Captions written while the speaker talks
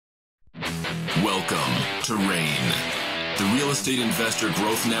Welcome to REIN, the Real Estate Investor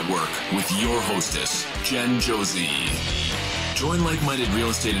Growth Network with your hostess, Jen Josie. Join like-minded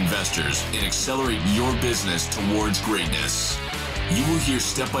real estate investors and accelerate your business towards greatness. You will hear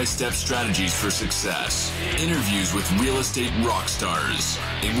step-by-step strategies for success, interviews with real estate rock stars,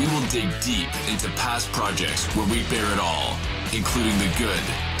 and we will dig deep into past projects where we bear it all, including the good,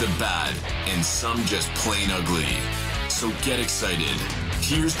 the bad, and some just plain ugly. So get excited.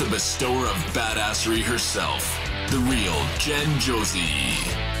 Here's the bestower of badassery herself, the real Jen Josie.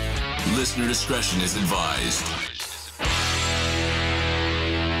 Listener discretion is advised.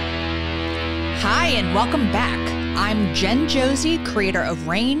 Hi, and welcome back. I'm Jen Josie, creator of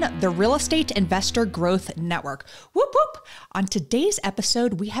REIN, the Real Estate Investor Growth Network. Whoop, whoop. On today's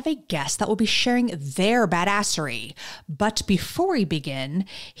episode, we have a guest that will be sharing their badassery. But before we begin,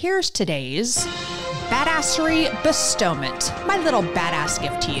 here's today's badassery bestowment, my little badass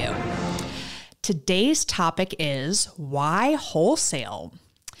gift to you. Today's topic is why wholesale?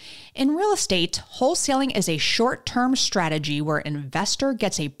 In real estate, wholesaling is a short-term strategy where an investor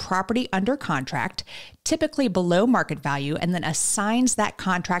gets a property under contract, typically below market value, and then assigns that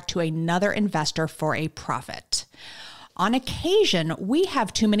contract to another investor for a profit. On occasion, we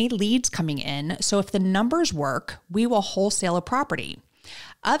have too many leads coming in, so if the numbers work, we will wholesale a property.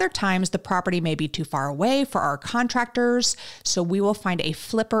 Other times, the property may be too far away for our contractors, so we will find a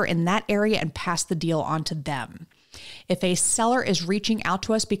flipper in that area and pass the deal on to them. If a seller is reaching out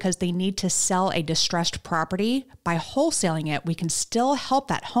to us because they need to sell a distressed property, by wholesaling it, we can still help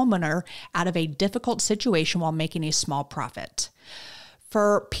that homeowner out of a difficult situation while making a small profit.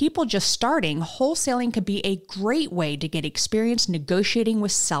 For people just starting, wholesaling could be a great way to get experience negotiating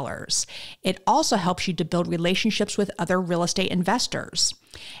with sellers. It also helps you to build relationships with other real estate investors.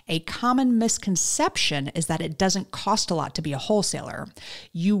 A common misconception is that it doesn't cost a lot to be a wholesaler.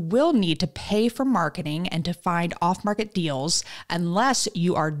 You will need to pay for marketing and to find off-market deals unless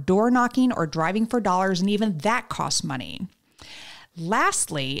you are door knocking or driving for dollars, and even that costs money.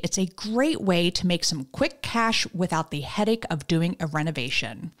 Lastly, it's a great way to make some quick cash without the headache of doing a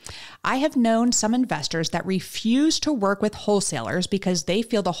renovation. I have known some investors that refuse to work with wholesalers because they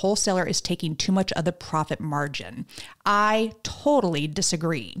feel the wholesaler is taking too much of the profit margin. I totally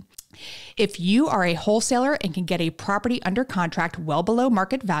disagree. If you are a wholesaler and can get a property under contract well below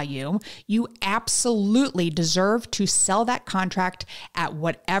market value, you absolutely deserve to sell that contract at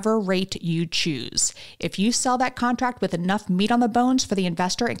whatever rate you choose. If you sell that contract with enough meat on the bones for the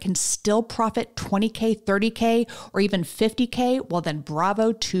investor and can still profit $20K, $30K, or even $50K, well then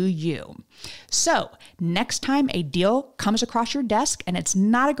bravo to you. So next time a deal comes across your desk and it's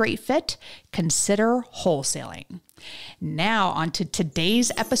not a great fit, consider wholesaling. Now on to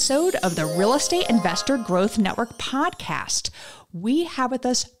today's episode of the Real Estate Investor Growth Network podcast. We have with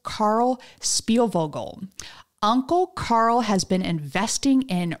us Karl Spielvogel. Uncle Karl has been investing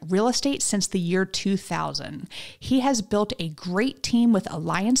in real estate since the year 2000. He has built a great team with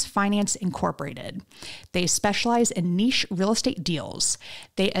Alliance Finance Incorporated. They specialize in niche real estate deals.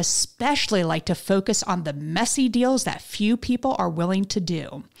 They especially like to focus on the messy deals that few people are willing to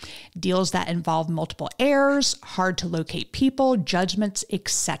do. Deals that involve multiple heirs, hard to locate people, judgments,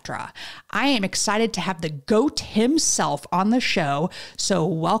 etc. I am excited to have the GOAT himself on the show, so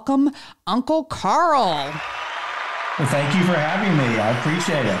welcome Uncle Karl. Well, thank you for having me. I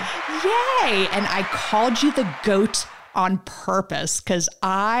appreciate it. Yay! And I called you the GOAT on purpose because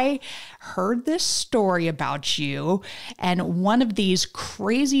I heard this story about you, and one of these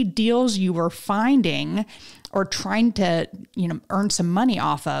crazy deals you were finding or trying to, earn some money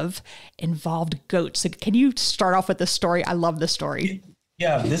off of involved goats. So can you start off with the story? I love the story.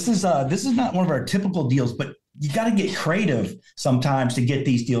 Yeah, this is not one of our typical deals, but you got to get creative sometimes to get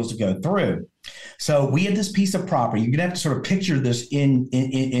these deals to go through. So we had this piece of property. You're gonna have to sort of picture this in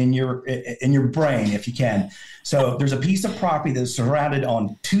your brain if you can. So there's a piece of property that's surrounded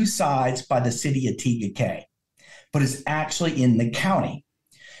on two sides by the city of TK, but it's actually in the county.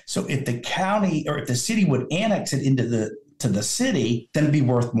 So if the county or if the city would annex it into the city, then it'd be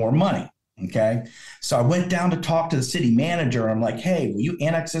worth more money. Okay. So I went down to talk to the city manager. I'm like, hey, will you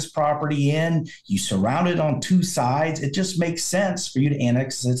annex this property in? You surround it on two sides. It just makes sense for you to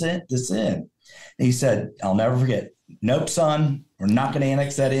annex this in. And he said, I'll never forget. Nope, son, we're not going to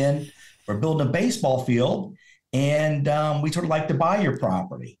annex that in. We're building a baseball field and we sort of like to buy your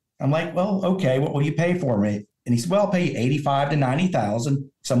property. I'm like, well, okay, what will you pay for me? And he said, well, I'll pay you $85,000 to $90,000,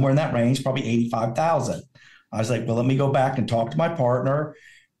 somewhere in that range, probably $85,000. I was like, well, let me go back and talk to my partner.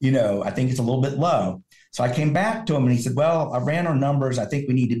 I think it's a little bit low. So I came back to him and he said, well, I ran our numbers. I think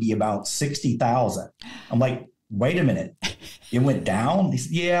we need to be about 60,000. I'm like, wait a minute. It went down. He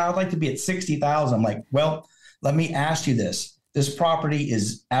said, yeah, I'd like to be at 60,000. I'm like, well, let me ask you this. This property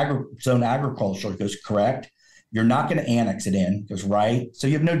is zone agricultural. He goes, correct. You're not going to annex it in. He goes, right. So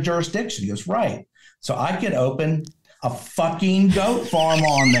you have no jurisdiction. He goes, right. So I could open a fucking goat farm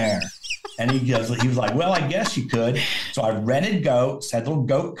on there. And he was like, well, I guess you could. So I rented goats, had little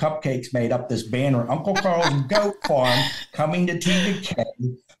goat cupcakes made up, this banner, Uncle Carl's Goat Farm, coming to TVK,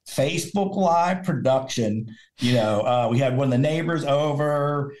 Facebook Live production. We had one of the neighbors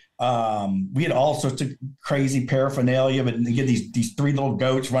over. We had all sorts of crazy paraphernalia, but you get these three little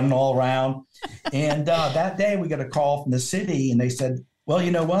goats running all around. And that day we got a call from the city and they said, well,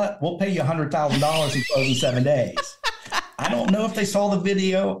 you know what? We'll pay you $100,000 and close in 7 days. I don't know if they saw the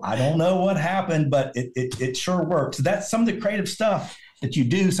video. I don't know what happened, but it sure works. So that's some of the creative stuff that you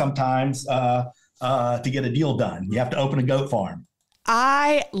do sometimes to get a deal done. You have to open a goat farm.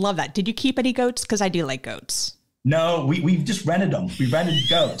 I love that. Did you keep any goats? Because I do like goats. No, we just rented them. We rented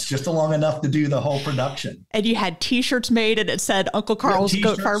goats just long enough to do the whole production. And you had T-shirts made and it said Uncle Carl's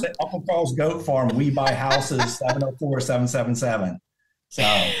Goat Farm. Uncle Carl's Goat Farm. We buy houses 704-777.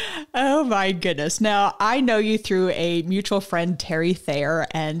 So, oh my goodness. Now I know you through a mutual friend, Terry Thayer.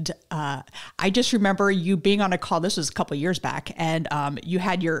 And I just remember you being on a call. This was a couple of years back. And you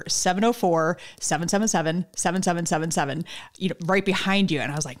had your 704-777-7777, right behind you.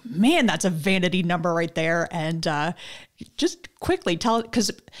 And I was like, man, that's a vanity number right there. And just quickly tell, because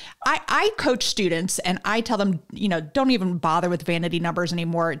I coach students and I tell them, don't even bother with vanity numbers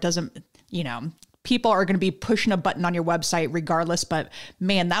anymore. It doesn't, people are going to be pushing a button on your website regardless, but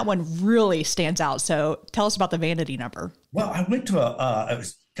man, that one really stands out. So tell us about the vanity number. Well, I went to a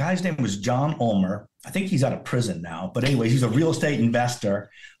guy's name was John Ulmer. I think he's out of prison now, but anyways, he's a real estate investor.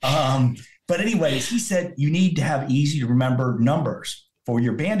 But anyways, he said, you need to have easy to remember numbers for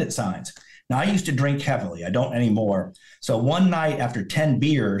your bandit signs. Now, I used to drink heavily. I don't anymore. So one night after 10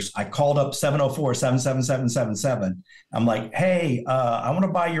 beers, I called up 704-777-77. I'm like, hey, I want to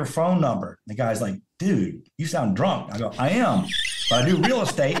buy your phone number. The guy's like, dude, you sound drunk. I go, I am, but I do real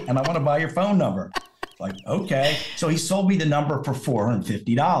estate and I want to buy your phone number. Like, okay. So he sold me the number for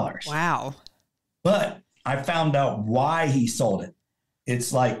 $450. Wow. But I found out why he sold it.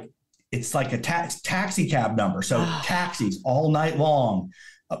 It's like a taxi cab number. So taxis all night long.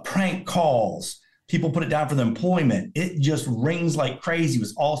 Prank calls, people put it down for the employment. It just rings like crazy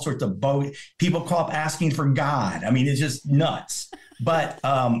with all sorts of bogus. People call up asking for God. I mean, it's just nuts. But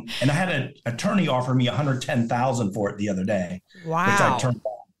and I had an attorney offer me $110,000 for it the other day, wow, which I turned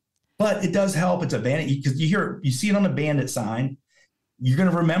down. But it does help. It's a vanity because you see it on the bandit sign, you're going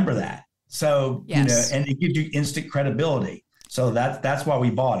to remember that. So yes, and it gives you instant credibility. So that's why we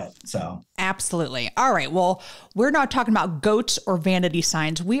bought it. So absolutely. All right. Well, we're not talking about goats or vanity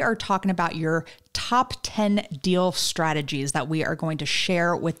signs. We are talking about your top 10 deal strategies that we are going to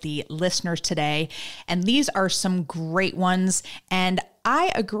share with the listeners today. And these are some great ones. And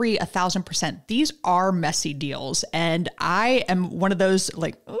I agree 1,000%. These are messy deals. And I am one of those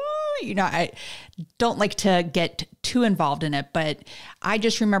I don't like to get too involved in it, but I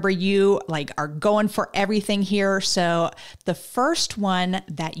just remember you are going for everything here. So the first one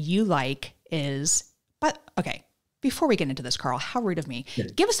that you like is, but okay, before we get into this, Karl, how rude of me. Yeah.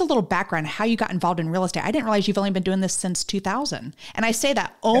 Give us a little background how you got involved in real estate. I didn't realize you've only been doing this since 2000. And I say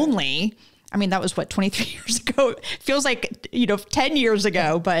that only, I mean, that was 23 years ago. It feels like, 10 years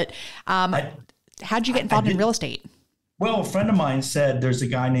ago, but how'd you get involved in real estate? Well, a friend of mine said there's a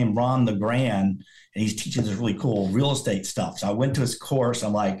guy named Ron LeGrand, and he's teaching this really cool real estate stuff. So I went to his course.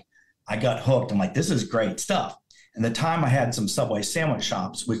 I got hooked. I'm like, this is great stuff. And the time I had some Subway sandwich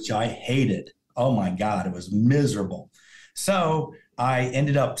shops, which I hated. Oh my God, it was miserable. So I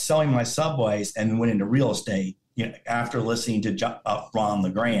ended up selling my Subways and went into real estate, after listening to Ron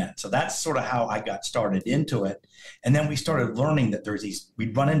LeGrand. So that's sort of how I got started into it. And then we started learning that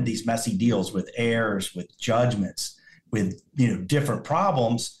we'd run into these messy deals with heirs, with judgments, with different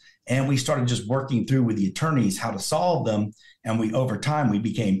problems, and we started just working through with the attorneys how to solve them. And over time we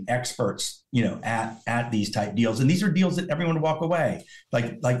became experts, at these type deals. And these are deals that everyone would walk away.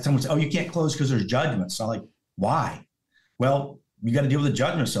 Like someone said, oh, you can't close because there's judgments. So I'm like, why? Well, you got to deal with the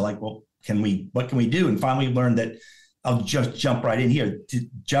judgments. So well, what can we do? And finally learned that I'll just jump right in here.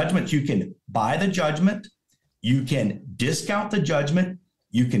 Judgments, you can buy the judgment, you can discount the judgment,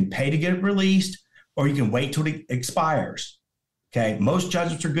 you can pay to get it released, or you can wait till it expires. Okay. Most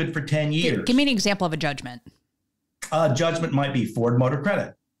judgments are good for 10 years. Give me an example of a judgment. Judgment might be Ford Motor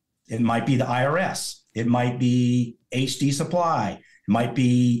Credit. It might be the IRS. It might be HD Supply. It might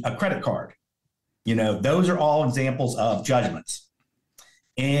be a credit card. Those are all examples of judgments.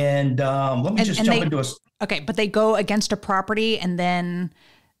 And let me just jump into a... Okay, but they go against a property and then,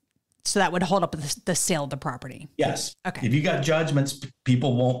 so that would hold up the sale of the property. Yes. Okay. If you got judgments,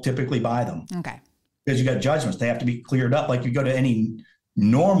 people won't typically buy them. Okay. Because you got judgments. They have to be cleared up. Like you go to any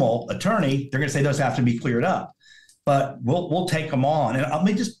normal attorney, they're going to say those have to be cleared up. But we'll take them on. And let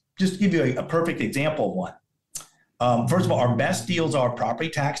me just give you a perfect example of one. First of all, our best deals are property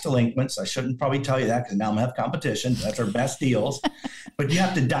tax delinquents. I shouldn't probably tell you that because now I'm going to have competition. That's our best deals. But you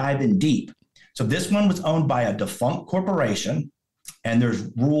have to dive in deep. So this one was owned by a defunct corporation, and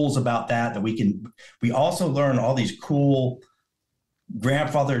there's rules about that we also learn all these cool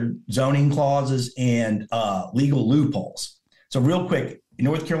grandfather zoning clauses and legal loopholes. So real quick, in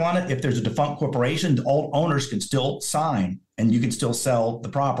North Carolina, if there's a defunct corporation, the old owners can still sign and you can still sell the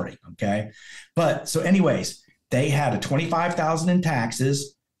property. Okay. But so anyways, they had a $25,000 in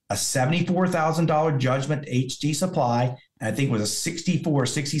taxes, a $74,000 judgment to HD Supply, and I think it was a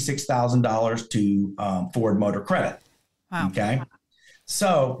 $66,000 to Ford Motor Credit. Wow. Okay.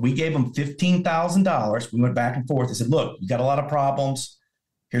 So we gave them $15,000. We went back and forth and said, look, you got a lot of problems.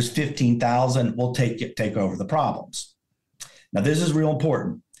 Here's $15,000. We'll take over the problems. Now, this is real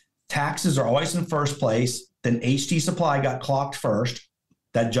important. Taxes are always in first place. Then HD Supply got clocked first.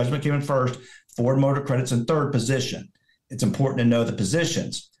 That judgment came in first. Ford Motor Credit's in third position. It's important to know the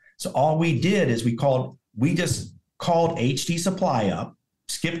positions. So all we did is we just called HD Supply up,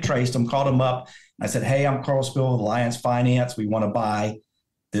 skip traced them, called them up. I said, hey, I'm Karl Spielvogel with Alliance Finance. We want to buy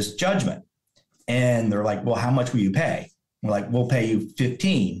this judgment. And they're like, well, how much will you pay? We're like, we'll pay you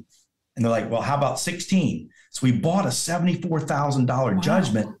 15. And they're like, well, how about 16? So we bought a $74,000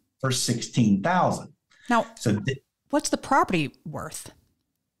 judgment for 16,000. Now, what's the property worth?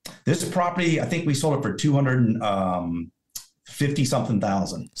 This property, I think we sold it for 250 something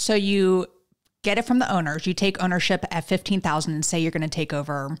thousand. So you get it from the owners. You take ownership at 15,000 and say you're going to take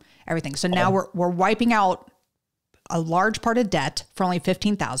over everything. So now we're wiping out a large part of debt for only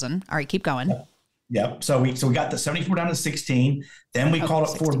 15,000. All right, keep going. Yep. So we got the 74 down to 16. Then we called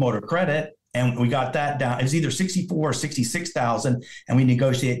up Ford Motor Credit and we got that down. It was either 64 or 66,000, and we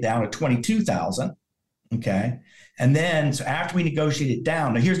negotiated down to 22,000. Okay. And then so after we negotiated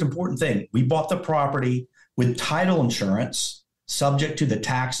down, now here's the important thing: we bought the property with title insurance, subject to the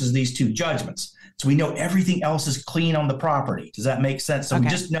taxes of these two judgments. So we know everything else is clean on the property. Does that make sense? So we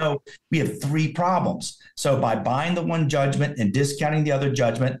just know we have three problems. So by buying the one judgment and discounting the other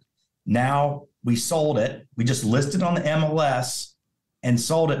judgment, now we sold it. We just listed on the MLS and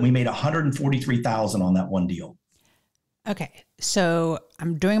sold it. And we made $143,000 on that one deal. Okay. So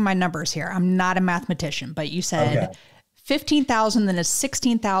I'm doing my numbers here. I'm not a mathematician, but you said 15,000, then it's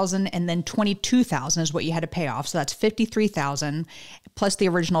 16,000, and then 22,000 is what you had to pay off. So that's 53,000 plus the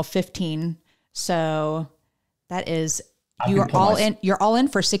original 15. So that is you're all in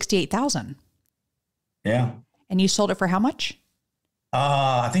for 68,000. Yeah. And you sold it for how much?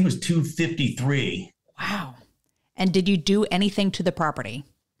 I think it was 253. Wow. And did you do anything to the property?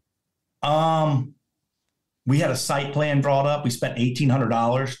 We had a site plan drawn up. We spent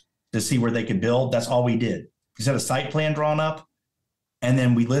 $1,800 to see where they could build. That's all we did. We had a site plan drawn up, and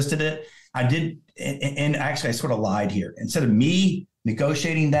then we listed it. I did, and actually, I sort of lied here. Instead of me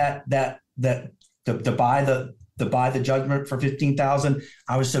negotiating to buy the judgment for 15,000,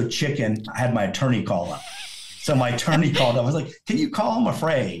 I was so chicken. I had my attorney call up. So my attorney called up. I was like, "Can you call? I'm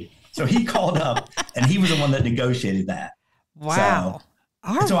afraid." So he called up, and he was the one that negotiated that. Wow.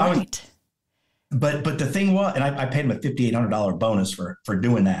 So, all right. But the thing was, and I paid him a $5,800 bonus for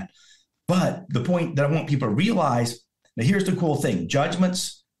doing that. But the point that I want people to realize, now here's the cool thing.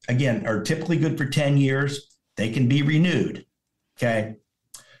 Judgments, again, are typically good for 10 years. They can be renewed. Okay.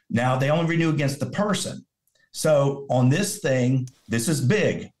 Now they only renew against the person. So on this thing, this is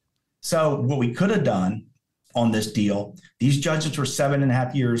big. So what we could have done on this deal, these judgments were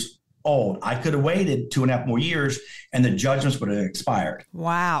 7.5 years old. I could have waited 2.5 more years and the judgments would have expired.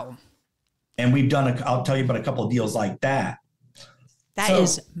 Wow. And we've done, I'll tell you about a couple of deals like that. That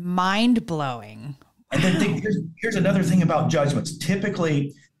is mind-blowing. And then here's another thing about judgments.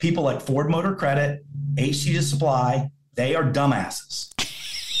 Typically, people like Ford Motor Credit, HD Supply, they are dumbasses.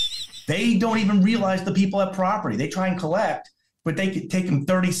 They don't even realize the people at property. They try and collect, but they could take them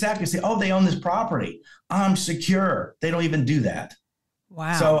 30 seconds and say, oh, they own this property. I'm secure. They don't even do that.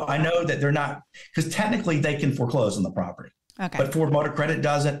 Wow. So I know that they're not, because technically they can foreclose on the property. Okay. But Ford Motor Credit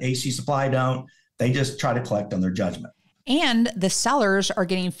doesn't. HD Supply don't. They just try to collect on their judgment. And the sellers are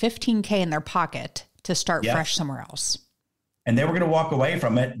getting $15K in their pocket to start fresh somewhere else. And they were going to walk away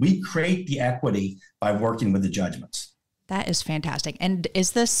from it. We create the equity by working with the judgments. That is fantastic. And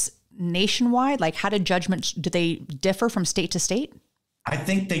is this nationwide? Like, how do judgments, do they differ from state to state? I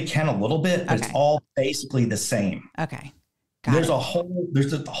think they can a little bit, but it's all basically the same. Okay. There's a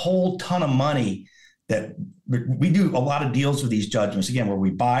whole ton of money that we do a lot of deals with these judgments, again, where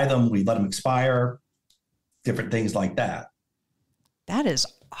we buy them, we let them expire, different things like that. That is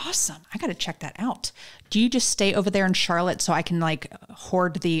awesome. I got to check that out. Do you just stay over there in Charlotte so I can like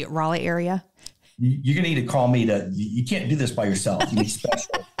hoard the Raleigh area? You're going to need to call me you can't do this by yourself. You need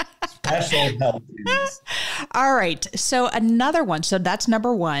special help. All right. So another one. So that's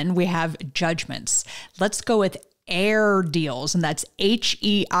number one. We have judgments. Let's go with heir deals, and that's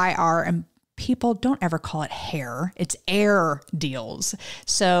HEIR, and people don't ever call it hair. It's heir deals.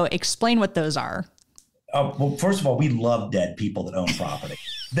 So explain what those are. Well, first of all, we love dead people that own property.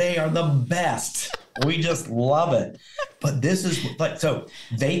 They are the best. We just love it. But this is so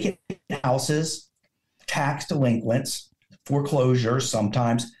vacant houses, tax delinquents, foreclosures.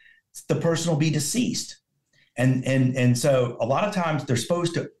 Sometimes the person will be deceased. And so a lot of times they're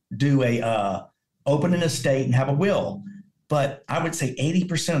supposed to do open an estate and have a will. But I would say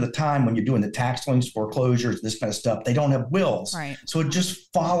 80% of the time when you're doing the tax liens, foreclosures, this kind of stuff, they don't have wills. Right. So it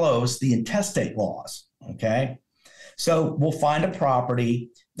just follows the intestate laws. Okay. So we'll find a property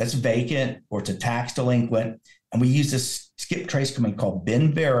that's vacant or it's a tax delinquent. And we use this skip trace command called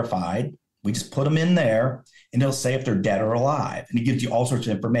been verified. We just put them in there and it'll say if they're dead or alive. And it gives you all sorts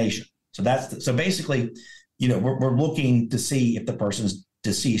of information. So so basically, we're looking to see if the person's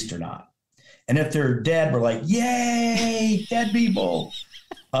deceased or not. And if they're dead, we're like, yay, dead people.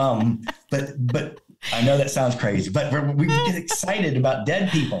 But I know that sounds crazy, but we get excited about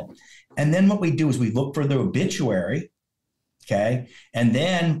dead people. And then what we do is we look for the obituary, okay? And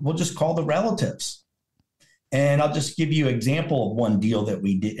then we'll just call the relatives. And I'll just give you an example of one deal that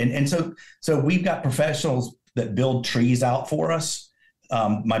we did. And so we've got professionals that build trees out for us.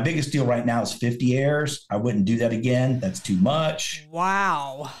 My biggest deal right now is 50 heirs. I wouldn't do that again. That's too much.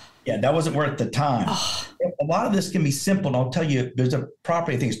 Wow. Yeah, that wasn't worth the time. Oh. A lot of this can be simple. And I'll tell you, there's a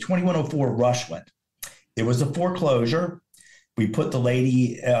property, I think it's 2104 Rushland. It was a foreclosure. We put the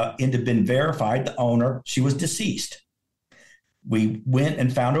lady into been verified, the owner. She was deceased. We went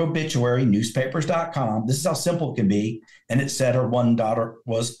and found her obituary, newspapers.com. This is how simple it can be. And it said her one daughter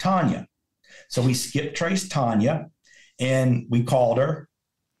was Tanya. So we skip traced Tanya and we called her,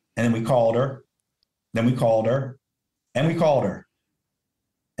 and then we called her, then we called her, and we called her.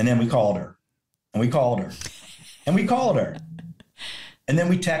 And then we called her, and we called her, and we called her, and then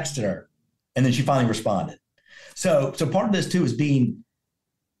we texted her, and then she finally responded. So part of this too is being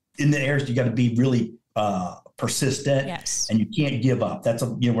in the heirs. You got to be really persistent, yes, and you can't give up. That's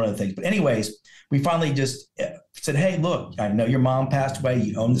one of the things. But anyways, we finally just said, "Hey, look, I know your mom passed away.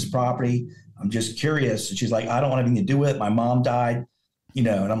 You own this property. I'm just curious." And she's like, "I don't want anything to do with it. My mom died." And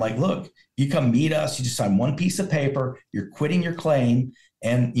I'm like, "Look, you come meet us. You just sign one piece of paper. You're quitting your claim.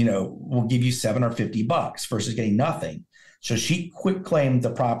 And, we'll give you $7 or $50 versus getting nothing." So she quit claimed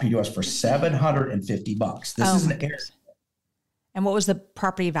the property to us for $750. This is an heir. And what was the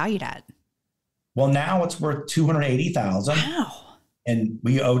property valued at? Well, now it's worth $280,000. Wow. And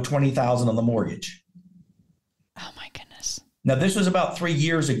we owe $20,000 on the mortgage. Oh my goodness. Now this was about 3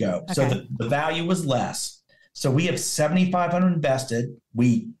 years ago. Okay. So the value was less. So we have $7,500 invested.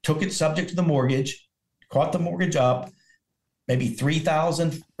 We took it subject to the mortgage, caught the mortgage up, maybe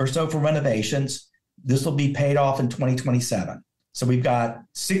 $3,000 or so for renovations. This will be paid off in 2027. So we've got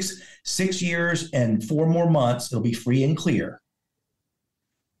six years and 4 more months. It'll be free and clear.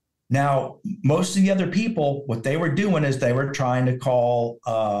 Now, most of the other people, what they were doing is they were trying to call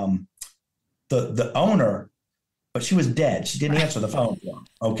the owner, but she was dead. She didn't answer the phone for them.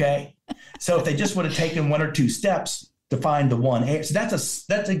 Okay. So if they just would have taken 1 or 2 steps to find the one heir. So that's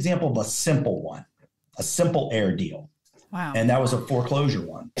an example of a simple one, a simple heir deal. Wow. And that was a foreclosure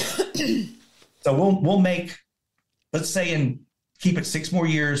one. So we'll make, let's say, and keep it 6 more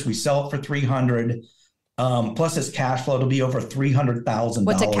years. We sell it for $300. Plus its cash flow, it'll be over $300,000.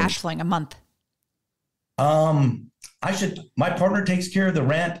 What's it cash flowing a month? My partner takes care of the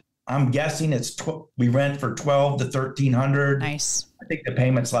rent. I'm guessing we rent for $1,200 to $1,300. Nice. I think the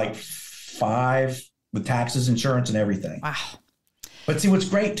payment's like $5 with taxes, insurance, and everything. Wow. But see, what's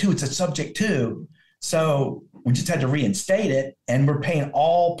great too, it's a subject to. So we just had to reinstate it, and we're paying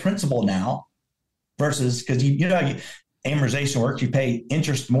all principal now versus, because amortization works, you pay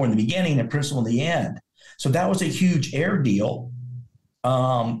interest more in the beginning and principal in the end. So that was a huge heir deal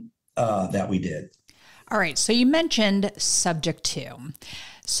that we did. All right. So you mentioned subject to.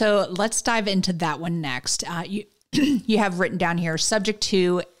 So let's dive into that one next. You have written down here subject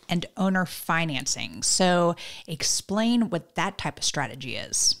to and owner financing. So explain what that type of strategy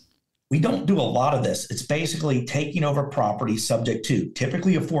is. we don't do a lot of this. It's basically taking over property subject to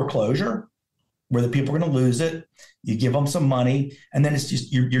typically a foreclosure where the people are going to lose it. You give them some money, and then it's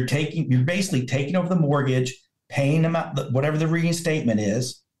just you're basically taking over the mortgage, paying them out whatever the reinstatement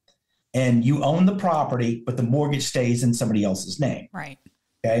is, and you own the property, but the mortgage stays in somebody else's name. Right.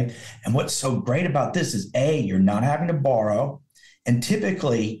 Okay. And what's so great about this is you're not having to borrow, and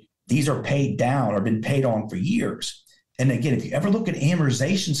typically these are paid down or been paid on for years. And again, if you ever look at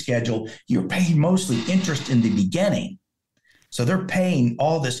amortization schedule, you're paying mostly interest in the beginning. So they're paying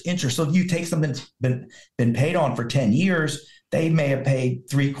all this interest. So if you take something that's been paid on for 10 years, they may have paid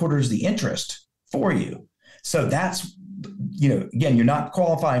 3/4 of the interest for you. So that's, again, you're not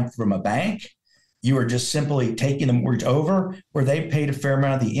qualifying from a bank. You are just simply taking the mortgage over where they paid a fair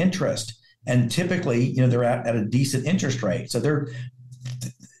amount of the interest. And typically, they're at a decent interest rate. So the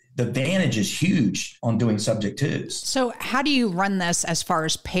advantage is huge on doing subject twos. So how do you run this as far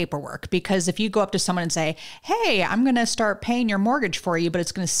as paperwork? Because if you go up to someone and say, hey, I'm going to start paying your mortgage for you, but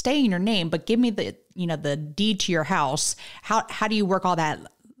it's going to stay in your name, but give me the deed to your house. How do you work all that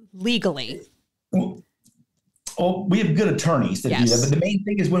legally? Well, we have good attorneys that do that. But the main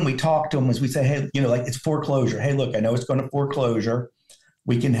thing is when we talk to them is we say, hey, it's foreclosure. Hey, look, I know it's going to foreclosure.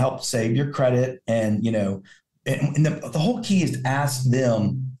 We can help save your credit. And, the whole key is to ask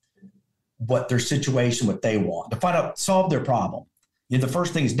them what their situation, what they want, to find out, solve their problem. The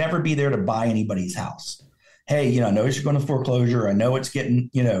first thing is never be there to buy anybody's house. Hey, I know you're going to foreclosure. I know it's getting,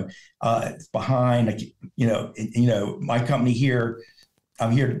 it's behind, my company here,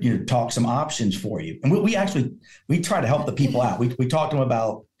 I'm here to talk some options for you. And we try to help the people out. We talk to them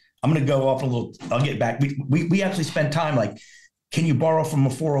about, I'm going to go off a little, I'll get back. We actually spend time like, can you borrow from a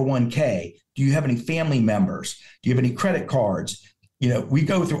 401k? Do you have any family members? Do you have any credit cards? We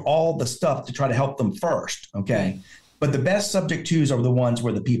go through all the stuff to try to help them first. Okay. But the best subject twos are the ones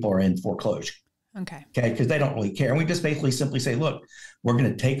where the people are in foreclosure. Okay. Because they don't really care. And we just basically simply say, look, we're going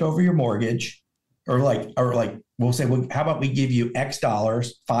to take over your mortgage or we'll say, well, how about we give you X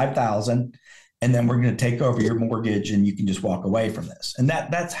dollars, 5,000, and then we're going to take over your mortgage and you can just walk away from this. And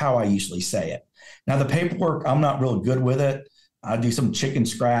that's how I usually say it. Now the paperwork, I'm not real good with it. I do some chicken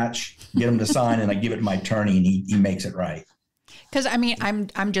scratch, get them to sign, and I give it to my attorney and he makes it right. Because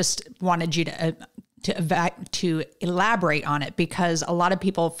I'm just wanted you to elaborate on it, because a lot of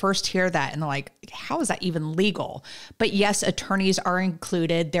people first hear that and they're like, how is that even legal? But yes, attorneys are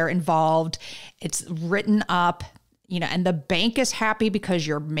included. They're involved. It's written up, and the bank is happy because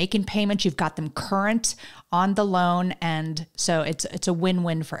you're making payments. You've got them current on the loan. And so it's a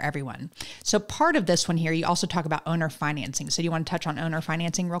win-win for everyone. So part of this one here, you also talk about owner financing. So do you want to touch on owner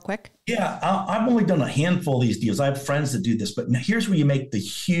financing real quick? Yeah, I've only done a handful of these deals. I have friends that do this, but here's where you make the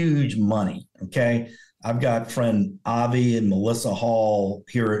huge money. Okay. I've got friend Avi and Melissa Hall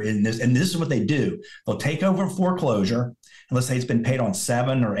here in this, and this is what they do. They'll take over foreclosure, and let's say it's been paid on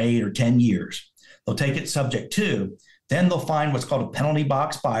 7 or 8 or 10 years. They'll take it subject to, then they'll find what's called a penalty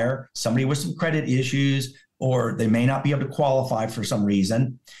box buyer, somebody with some credit issues, or they may not be able to qualify for some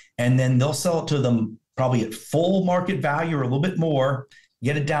reason. And then they'll sell it to them probably at full market value or a little bit more,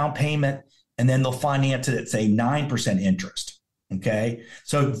 get a down payment, and then they'll finance it at, say, 9% interest. Okay.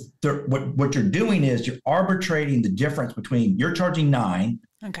 So what you're doing is you're arbitrating the difference between you're charging 9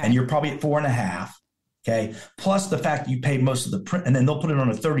 and you're probably at 4.5. Okay. Plus the fact that you paid most of the print, and then they'll put it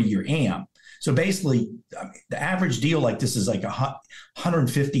on a 30-year AM. So basically the average deal like this is like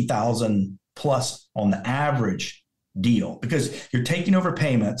 150,000 plus on the average deal, because you're taking over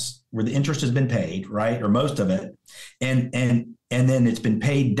payments where the interest has been paid, right? Or most of it. And then it's been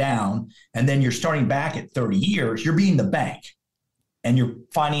paid down, and then you're starting back at 30 years, you're being the bank and you're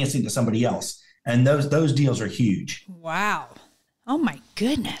financing to somebody else. And those deals are huge. Wow. Oh my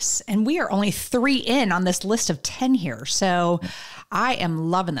goodness. And we are only 3 in on this list of 10 here. So I am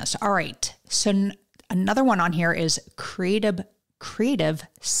loving this. All right. So another one on here is creative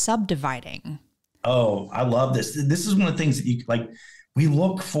subdividing. Oh, I love this. This is one of the things that we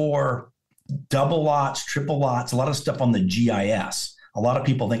look for double lots, triple lots, a lot of stuff on the GIS. A lot of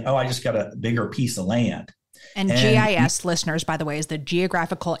people think, oh, I just got a bigger piece of land. And GIS, listeners, by the way, is the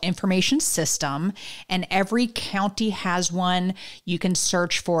Geographical Information System. And every county has one. You can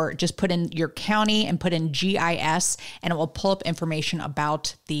search for, just put in your county and put in GIS, and it will pull up information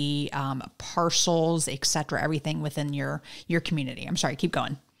about the parcels, et cetera, everything within your community. I'm sorry, keep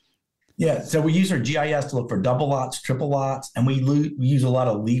going. Yeah, so we use our GIS to look for double lots, triple lots, and we use a lot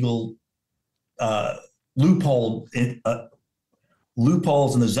of legal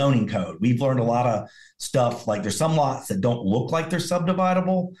loopholes in the zoning code. We've learned a lot of stuff, like there's some lots that don't look like they're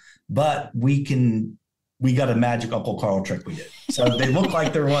subdividable, but we can we got a magic Uncle Carl trick we did. So they look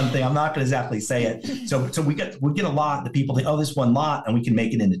like they're one thing. I'm not going to exactly say it. So we get a lot that people think, oh, this one lot, and we can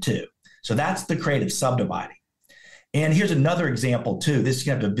make it into two. So that's the creative subdividing. And here's another example too. This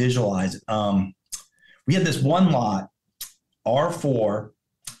you have to visualize it. We had this one lot, R4.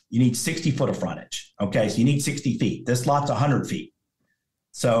 You need 60 foot of frontage. Okay, so you need 60 feet. This lot's 100 feet.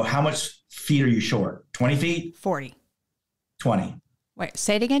 So how much feet are you short? 20 feet? 40. 20. Wait,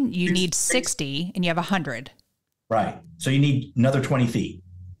 say it again. You need 60 and you have 100. Right. So you need another 20 feet.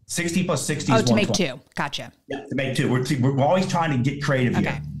 60 plus 60 is 120. To make two. Gotcha. Yeah, to make two. We're always trying to get creative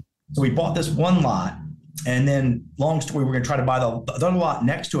here. So we bought this one lot, and then long story, we're going to try to buy the other lot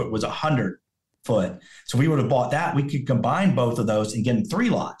next to it was 100 foot. So we would have bought that. We could combine both of those and get 3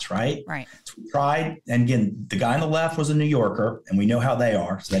 lots, right? Right. So we tried, and again, the guy on the left was a New Yorker, and we know how they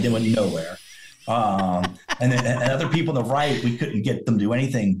are, so they didn't went nowhere. And other people on the right, we couldn't get them to do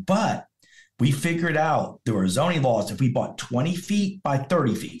anything, but we figured out there were zoning laws if we bought 20 feet by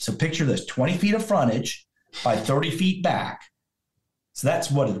 30 feet. So picture this, 20 feet of frontage by 30 feet back. So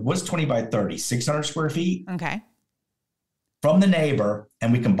that's what's 20 by 30, 600 square feet. Okay. From the neighbor,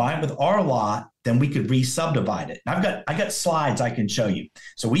 and we combine with our lot, then we could re-subdivide it. And I got slides I can show you.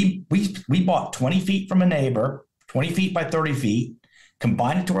 So we bought 20 feet from a neighbor, 20 feet by 30 feet,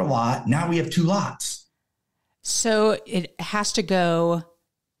 combined it to our lot. Now we have 2 lots. So it has to go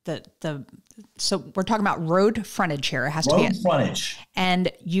so we're talking about road frontage here. It has to be frontage.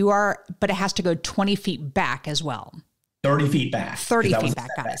 And but it has to go 20 feet back as well. 30 feet back. 30 feet back.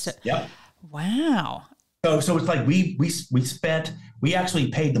 Got it. So, yep. Wow. So it's like we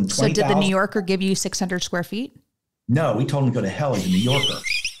actually paid them $20,000. So did the New Yorker give you 600 square feet? No, we told him to go to hell as a New Yorker.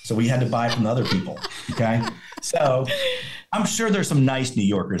 So we had to buy from the other people. Okay. So I'm sure there's some nice New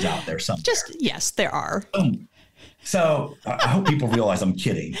Yorkers out there somewhere. Yes, there are. So I hope people realize I'm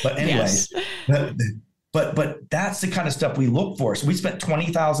kidding. But anyways, yes. But that's the kind of stuff we look for. So we spent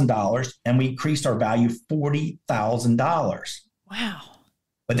 $20,000 and we increased our value $40,000. Wow.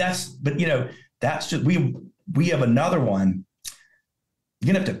 But that's just, we have another one.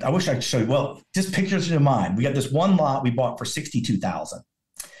 You're going to have to, I wish I could show you. Well, just pictures in your mind. We got this one lot we bought for $62,000.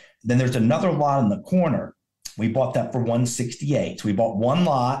 Then there's another lot in the corner. We bought that for $168,000. So we bought one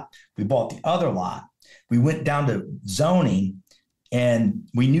lot. We bought the other lot. We went down to zoning, and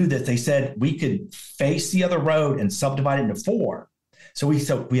we knew that they said we could face the other road and subdivide it into 4. So we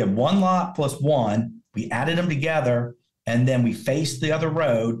had one lot plus one. We added them together, and then we faced the other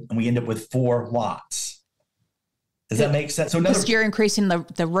road, and we ended up with 4 lots. Does that make sense? So you're increasing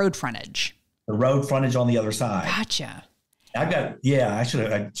the road frontage. The road frontage on the other side. Gotcha. I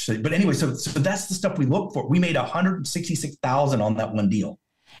should. But anyway, so that's the stuff we look for. We made $166,000 on that one deal.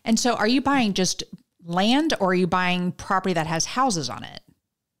 And so, are you buying just land, or are you buying property that has houses on it?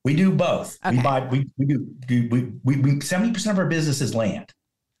 We do both. Okay. We do 70% of our business is land.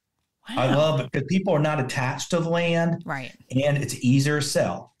 Wow. I love it because people are not attached to the land, right? And it's easier to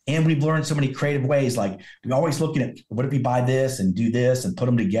sell. And we've learned so many creative ways. Like we're always looking at what if we buy this and do this and put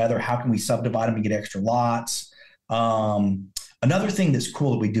them together? How can we subdivide them and get extra lots? Another thing that's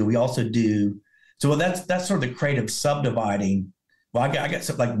cool that we do, we also do. So that's sort of the creative subdividing. Well, I got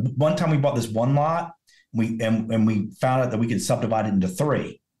some, like one time we bought this one lot, we found out that we could subdivide it into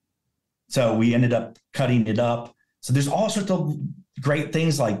 3. So we ended up cutting it up. So there's all sorts of great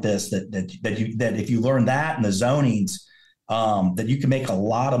things like this that if you learn that and the zonings, that you can make a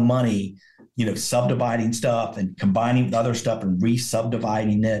lot of money, subdividing stuff and combining with other stuff and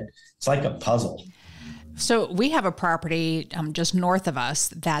re-subdividing it. It's like a puzzle. So we have a property just north of us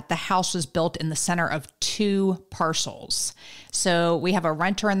that the house was built in the center of 2 parcels. So we have a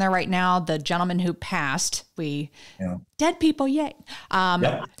renter in there right now. The gentleman who passed, dead people, yay.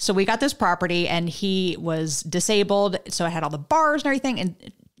 Yep. So we got this property and he was disabled. So it had all the bars and everything.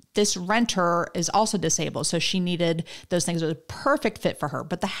 And this renter is also disabled. So she needed those things. It was a perfect fit for her.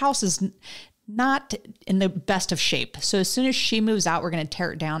 But the house is not in the best of shape. So as soon as she moves out, we're going to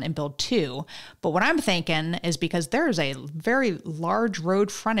tear it down and build 2. But what I'm thinking is because there's a very large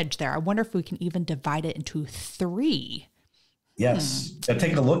road frontage there, I wonder if we can even divide it into 3. Yes. So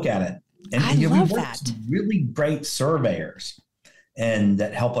take a look at it. And I love that. Some really great surveyors and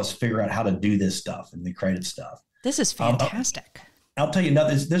that help us figure out how to do this stuff and the creative stuff. This is fantastic. I'll tell you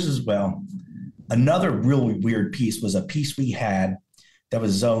another, this is, another really weird piece was a piece we had that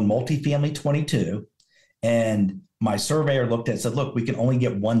was zone multifamily 22. And my surveyor looked at it and said, look, we can only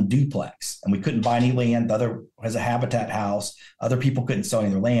get 1 duplex and we couldn't buy any land. The other has a habitat house. Other people couldn't sell any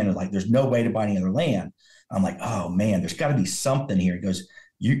of their land. And like, there's no way to buy any other land. I'm like, oh man, there's gotta be something here. He goes,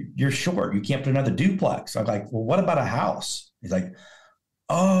 you're short. You can't put another duplex. I'm like, well, what about a house? He's like,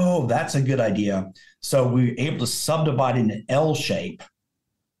 Oh, that's a good idea. So we were able to subdivide in an L shape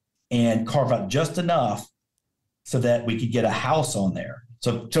and carve out just enough so that we could get a house on there.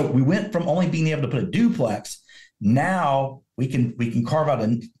 So we went from only being able to put a duplex. Now we can carve out,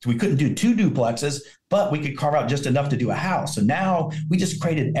 we couldn't do two duplexes, but we could carve out just enough to do a house. So now we just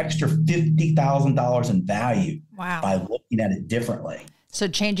created extra $50,000 in value. Wow. By looking at it differently. So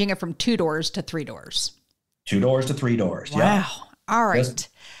changing it from 2 doors to 3 doors. 2 doors to 3 doors. Wow. Yeah. All right. Yes.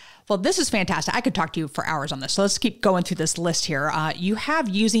 Well, this is fantastic. I could talk to you for hours on this. So let's keep going through this list here. You have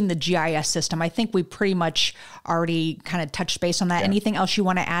using the GIS system. I think we pretty much already kind of touched base on that. Yeah. Anything else you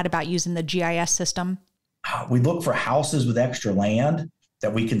want to add about using the GIS system? We look for houses with extra land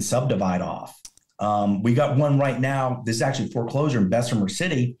that we can subdivide off. We got one right now. This is actually foreclosure in Bessemer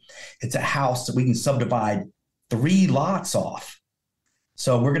City. It's a house that we can subdivide 3 lots off.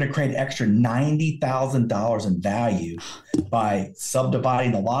 So we're going to create extra $90,000 in value by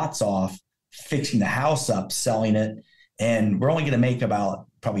subdividing the lots off, fixing the house up, selling it. And we're only going to make about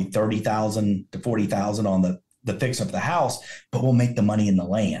probably $30,000 to $40,000 on the fix of the house, but we'll make the money in the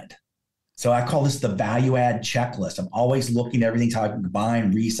land. So I call this the value add checklist. I'm always looking at everything, how I can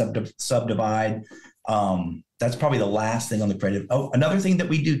combine, subdivide. That's probably the last thing on the creative. Oh, another thing that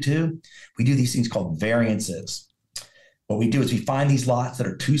we do too, we do these things called variances. What we do is we find these lots that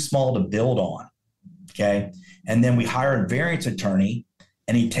are too small to build on, okay? And then we hire a variance attorney,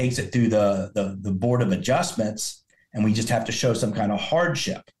 and he takes it through the Board of Adjustments, and we just have to show some kind of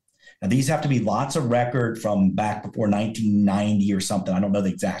hardship. Now, these have to be lots of record from back before 1990 or something. I don't know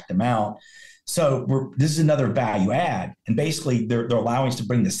the exact amount. So this is another value add. And basically, they're allowing us to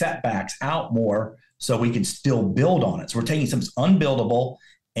bring the setbacks out more so we can still build on it. So we're taking something unbuildable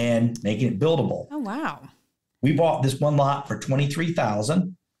and making it buildable. Oh, wow. We bought this one lot for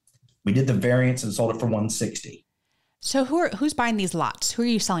 $23,000. We did the variance and sold it for $160,000. So who's buying these lots? Who are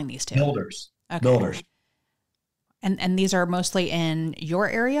you selling these to? Builders. Okay. Builders. And these are mostly in your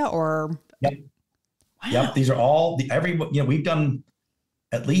area, or? Yep. Wow. Yep. These are all we've done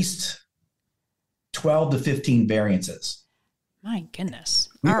at least 12 to 15 variances. My goodness.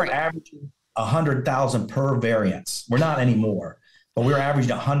 We were averaging 100,000 per variance. We're not anymore. But we were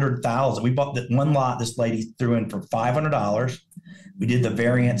averaging 100,000. We bought that one lot this lady threw in for $500. We did the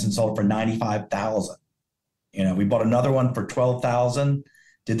variance and sold it for $95,000. We bought another one for $12,000,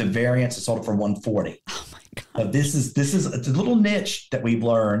 did the variance and sold it for $140,000. Oh my God. So this is it's a little niche that we've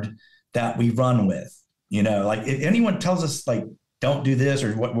learned that we run with. Like if anyone tells us like don't do this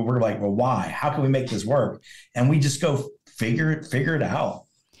or what, we're like, well, why? How can we make this work? And we just go figure it out.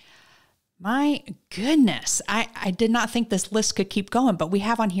 My goodness. I did not think this list could keep going, but we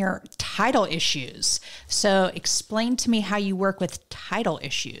have on here title issues. So explain to me how you work with title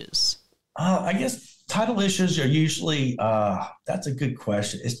issues. I guess title issues are usually, that's a good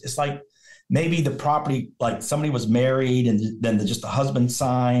question. It's like maybe the property, like somebody was married and then just the husband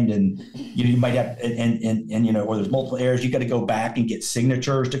signed and you might have, and or there's multiple heirs, you got to go back and get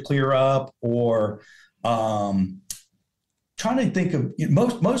signatures to clear up or, trying to think of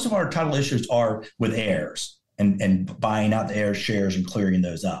most of our title issues are with heirs and buying out the heirs shares and clearing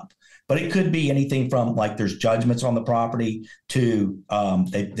those up. But it could be anything from like there's judgments on the property to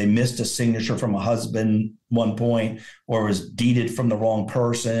they missed a signature from a husband one point or was deeded from the wrong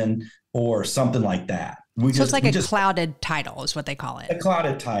person or something like that. It's like a clouded title is what they call it. A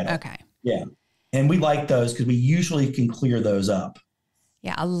clouded title. Okay. Yeah. And we like those because we usually can clear those up.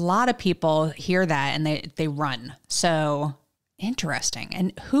 Yeah. A lot of people hear that and they run. So interesting.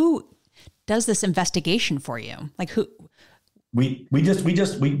 And who does this investigation for you? Like who? We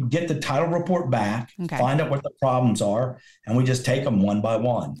get the title report back, okay. Find out what the problems are, and we just take them one by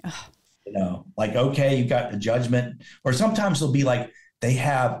one. Like, okay, you got a judgment, or sometimes it'll be like they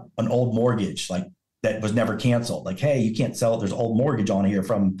have an old mortgage, like that was never canceled. Like, hey, you can't sell it. There's an old mortgage on here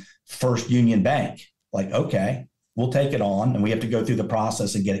from First Union Bank. Like, okay, we'll take it on, and we have to go through the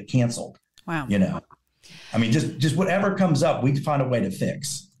process and get it canceled. Wow. I mean, just whatever comes up, we find a way to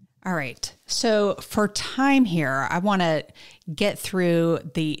fix. All right. So for time here, I want to get through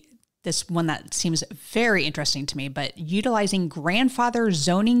this one that seems very interesting to me, but utilizing grandfather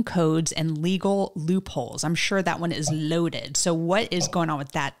zoning codes and legal loopholes. I'm sure that one is loaded. So what is going on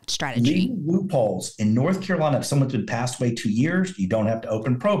with that strategy? Legal loopholes. In North Carolina, if someone's been passed away 2 years, you don't have to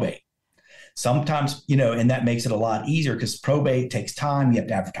open probate. Sometimes, and that makes it a lot easier because probate takes time. You have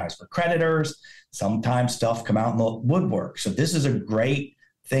to advertise for creditors. Sometimes stuff come out in the woodwork. So this is a great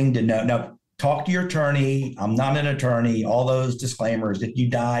thing to know. Now, talk to your attorney. I'm not an attorney. All those disclaimers. If you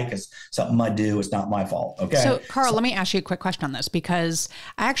die because something I do, it's not my fault. Okay. So, Karl, let me ask you a quick question on this, because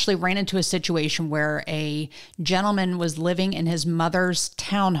I actually ran into a situation where a gentleman was living in his mother's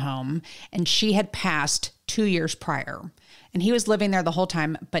townhome, and she had passed 2 years prior, and he was living there the whole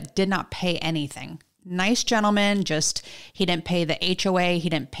time, but did not pay anything. Nice gentleman, just he didn't pay the HOA, he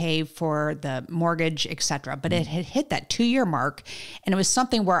didn't pay for the mortgage, etc. But it had hit that 2-year mark, and it was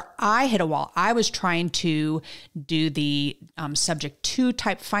something where I hit a wall. I was trying to do the subject to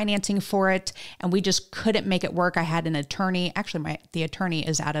type financing for it, and we just couldn't make it work. I had an attorney. Actually, the attorney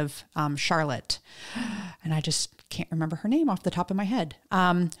is out of Charlotte, and I just can't remember her name off the top of my head.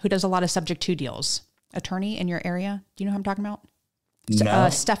 Who does a lot of subject to deals? Attorney in your area? Do you know who I'm talking about? No.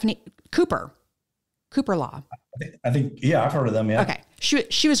 Stephanie Cooper Law. I think, yeah, I've heard of them. Yeah. Okay.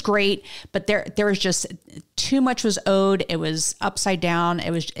 She was great, but there was just too much was owed. It was upside down.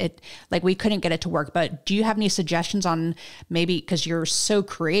 Like we couldn't get it to work. But do you have any suggestions on maybe, because you're so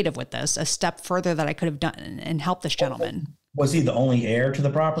creative with this, a step further that I could have done and helped this gentleman? Was he the only heir to the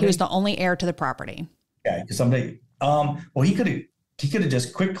property? He was the only heir to the property. Okay. Because someday, well, he could have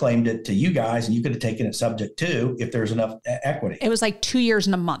just quick claimed it to you guys, and you could have taken it subject to if there's enough equity. It was like 2 years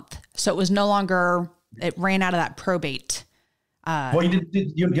and a month. So it was no longer, it ran out of that probate. Well,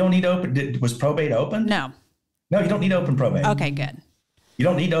 you don't need open. Was probate open? No, you don't need open probate. Okay, good. You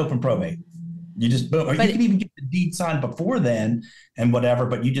don't need open probate. You just, or you can even get the deed signed before then and whatever,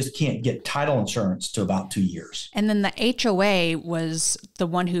 but you just can't get title insurance to about 2 years. And then the HOA was the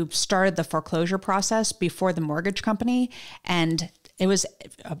one who started the foreclosure process before the mortgage company. And it was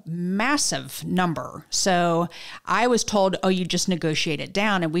a massive number. So I was told, oh, you just negotiate it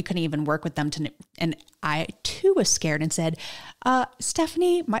down, and we couldn't even work with them and I too was scared and said,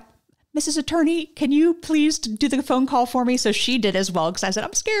 Stephanie, Mrs. Attorney, can you please do the phone call for me? So she did as well, because I said,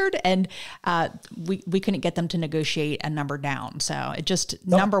 I'm scared. And we couldn't get them to negotiate a number down. So it just,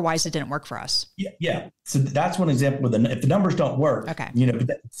 number-wise, it didn't work for us. Yeah. So that's one example with if the numbers don't work, okay.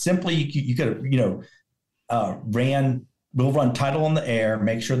 Simply you could have, we'll run title on the heir,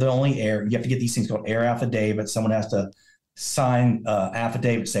 make sure the only heir. You have to get these things called heir affidavits. Someone has to sign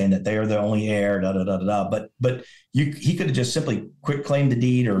affidavit saying that they are the only heir, But he could have just simply quick claimed the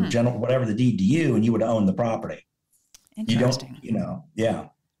deed or general, whatever the deed to you, and you would own the property. Interesting. You don't, yeah.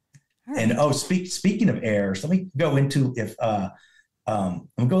 Right. And speaking of heirs, let me go into I'm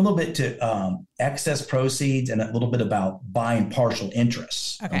going to go a little bit to excess proceeds and a little bit about buying partial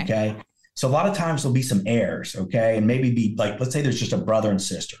interests. Okay. So a lot of times there'll be some heirs, okay? And maybe be like, let's say there's just a brother and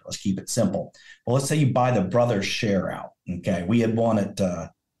sister. Let's keep it simple. Well, let's say you buy the brother's share out, okay? We had one at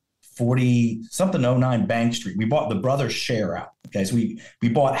 40-something 09 Bank Street. We bought the brother's share out, okay? So we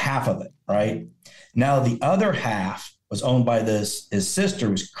bought half of it, right? Now the other half was owned by his sister,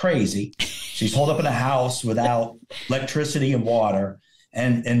 who was crazy. She's holed up in a house without electricity and water.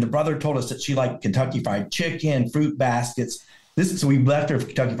 And the brother told us that she liked Kentucky Fried Chicken, fruit baskets. So we left her for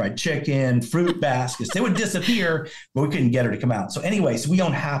Kentucky Fried Chicken, fruit baskets. They would disappear, but we couldn't get her to come out. So anyway, so we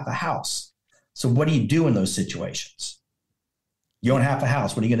own half a house. So what do you do in those situations? You own half a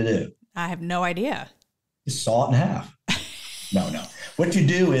house. What are you going to do? I have no idea. You saw it in half. No. What you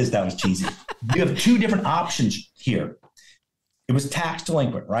do is, that was cheesy. You have two different options here. It was tax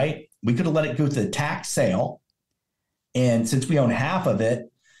delinquent, right? We could have let it go to the tax sale. And since we own half of it,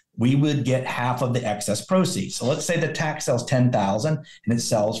 we would get half of the excess proceeds. So let's say the tax sells $10,000 and it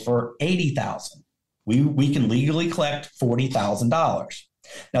sells for $80,000. We can legally collect $40,000.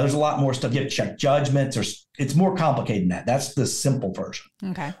 Now there's a lot more stuff. You have to check judgments. It's more complicated than that. That's the simple version.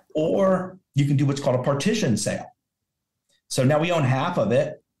 Okay. Or you can do what's called a partition sale. So now we own half of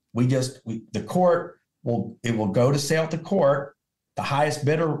it. The court will go to sale at the court. The highest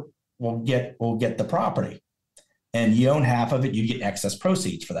bidder will get the property. And you own half of it, you get excess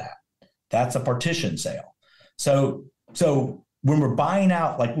proceeds for that. That's a partition sale. So when we're buying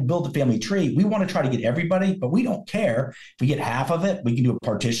out, like we build a family tree, we want to try to get everybody, but we don't care. If we get half of it, we can do a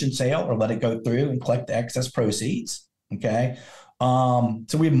partition sale or let it go through and collect the excess proceeds. Okay.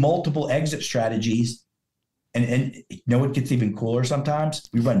 So we have multiple exit strategies. And you know what gets even cooler sometimes?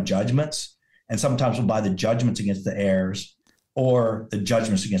 We run judgments, and sometimes we'll buy the judgments against the heirs, or the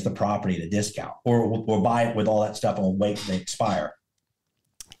judgments against the property at a discount, or we'll buy it with all that stuff and we'll wait till they expire.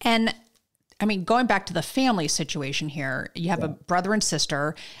 And I mean, going back to the family situation here, you have a brother and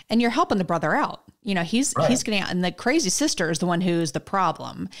sister, and you're helping the brother out. He's getting out, and the crazy sister is the one who's the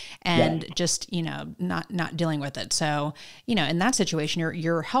problem, and just, not dealing with it. So, in that situation,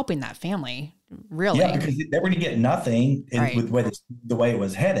 you're helping that family, really. Yeah, because they were going to get nothing with the way it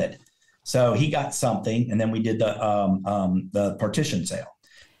was headed. So he got something, and then we did the partition sale.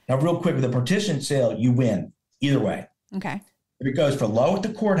 Now, real quick, with a partition sale, you win either way. Okay. If it goes for low at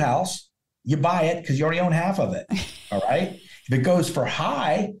the courthouse, you buy it because you already own half of it. All right. If it goes for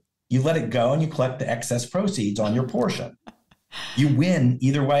high, you let it go and you collect the excess proceeds on your portion. You win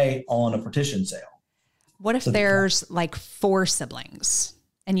either way on a partition sale. What if there's like 4 siblings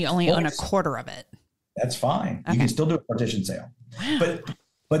and you only own a quarter of it? That's fine. Okay. You can still do a partition sale. Wow.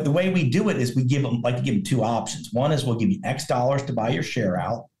 But the way we do it is we give them 2 options. One is we'll give you X dollars to buy your share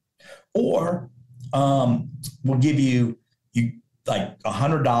out, or we'll give you like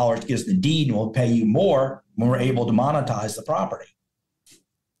 $100 to get us the deed, and we'll pay you more when we're able to monetize the property.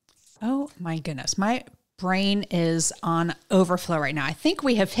 Oh my goodness. My brain is on overflow right now. I think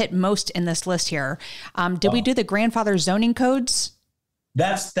we have hit most in this list here. Did we do the grandfather zoning codes?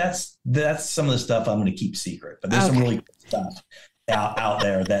 That's some of the stuff I'm going to keep secret, but there's some really good stuff out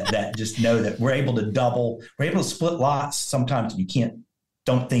there that just know that we're able to split lots sometimes you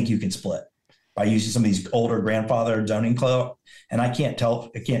don't think you can split by using some of these older grandfather zoning code. And I can't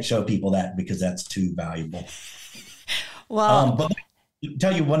show people that because that's too valuable. Well, but let me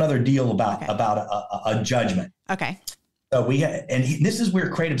tell you one other deal about a judgment. Okay. So this is where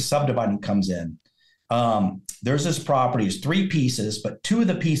creative subdividing comes in. There's this property, it's 3 pieces, but 2 of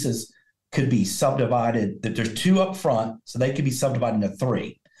the pieces could be subdivided. That there's 2 up front, so they could be subdivided into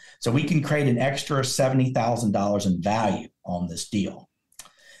 3. So we can create an extra $70,000 in value on this deal.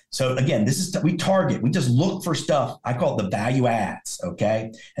 So again, we just look for stuff. I call it the value adds. Okay.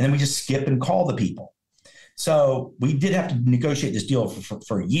 And then we just skip and call the people. So we did have to negotiate this deal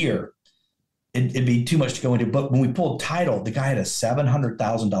for a year. It'd be too much to go into, but when we pulled title, the guy had a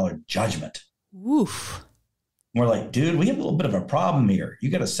 $700,000 judgment. Woof. We're like, dude, we have a little bit of a problem here. You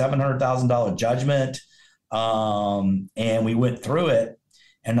got a $700,000 judgment. And we went through it.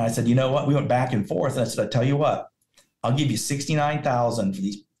 And I said, you know what? We went back and forth. And I said, I tell you what, I'll give you $69,000 for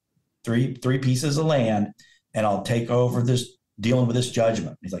these three pieces of land, and I'll take over dealing with this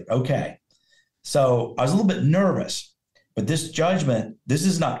judgment. He's like, okay. So I was a little bit nervous, but this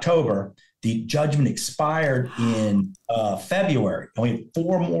is in October. The judgment expired in February. Only had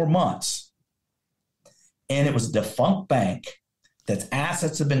 4 more months. And it was a defunct bank that's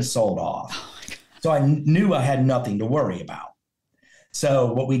assets have been sold off. Oh, so I knew I had nothing to worry about.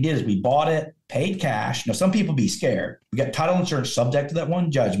 So what we did is we bought it, paid cash. Now, some people be scared. We got title insurance subject to that one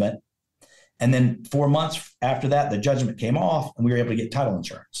judgment. And then 4 months after that, the judgment came off and we were able to get title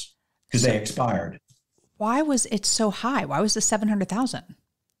insurance because they expired. Why was it so high? Why was the $700,000?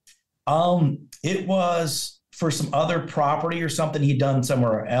 It was for some other property or something he'd done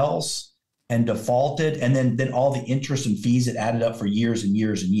somewhere else and defaulted. And then all the interest and fees that added up for years and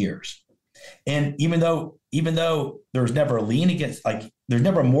years and years. And even though there was never a lien against, there's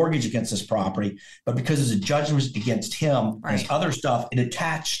never a mortgage against this property, but because there's a judgment against him and his other stuff, it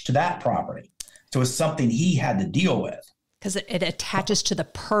attached to that property. So it's something he had to deal with. Because it attaches to the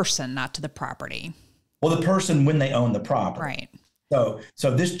person, not to the property. Well, the person when they own the property. Right.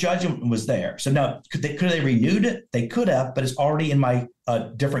 So this judgment was there. So now, could they renewed it? They could have, but it's already in my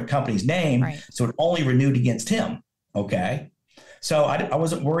different company's name. Right. So it only renewed against him. Okay. So I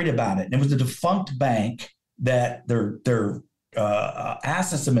wasn't worried about it. And it was a defunct bank that their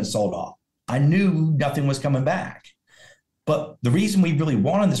assets have been sold off. I knew nothing was coming back. But the reason we really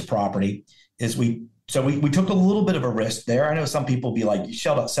wanted this property is we took a little bit of a risk there. I know some people be like, you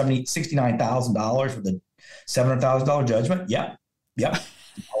shelled out $69,000 for the $700,000 judgment. Yep. I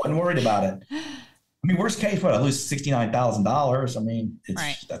wasn't worried about it. I mean, worst case, I lose $69,000. I mean,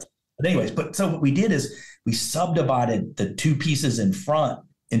 but anyways, so what we did is we subdivided the 2 pieces in front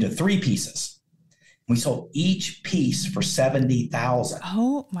into 3 pieces. We sold each piece for $70,000.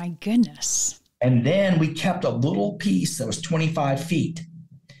 Oh my goodness. And then we kept a little piece that was 25 feet.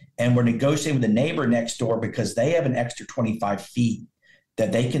 And we're negotiating with the neighbor next door because they have an extra 25 feet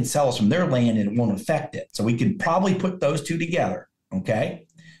that they can sell us from their land and it won't affect it. So we can probably put those 2 together. Okay.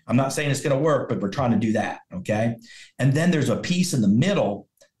 I'm not saying it's going to work, but we're trying to do that. Okay. And then there's a piece in the middle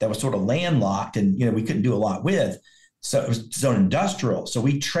that was sort of landlocked and, we couldn't do a lot with. So it was zone industrial. So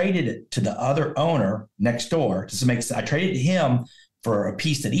we traded it to the other owner next door I traded to him for a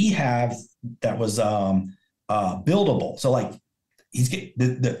piece that he had that was buildable. So he's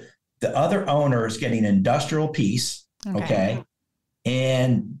the other owner is getting an industrial piece. Okay.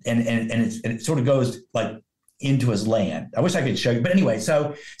 And it sort of goes into his land. I wish I could show you, but anyway,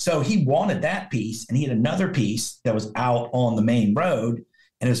 so he wanted that piece and he had another piece that was out on the main road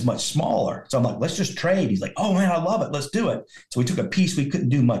and it was much smaller. So I'm like, let's just trade. He's like, oh man, I love it. Let's do it. So we took a piece we couldn't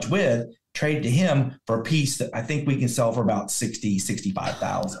do much with, traded to him for a piece that I think we can sell for about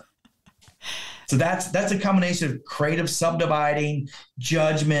 $65,000. So that's a combination of creative subdividing,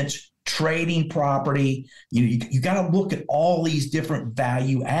 judgments, trading property. You got to look at all these different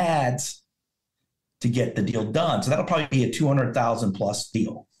value adds to get the deal done. So that'll probably be a 200,000 plus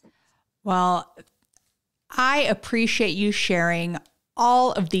deal. Well, I appreciate you sharing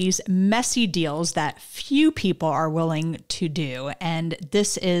all of these messy deals that few people are willing to do. And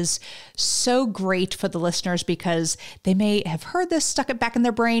this is so great for the listeners because they may have heard this, stuck it back in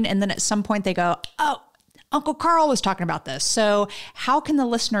their brain, and then at some point they go, oh, Uncle Karl was talking about this. So how can the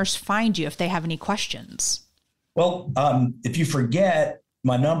listeners find you if they have any questions? Well, if you forget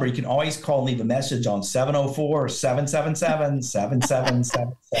my number, you can always call and leave a message on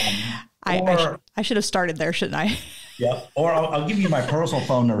 704-777-7777. I should have started there, shouldn't I? Yeah. Or I'll give you my personal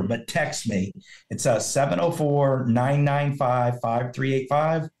phone number, but text me. It's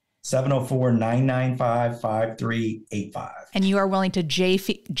 704-995-5385, 704-995-5385. And you are willing to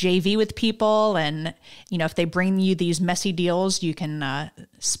JV with people. And, if they bring you these messy deals, you can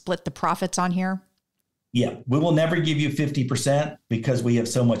split the profits on here. Yeah, we will never give you 50% because we have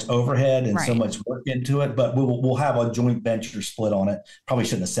so much overhead and so much work into it, but we'll have a joint venture split on it. Probably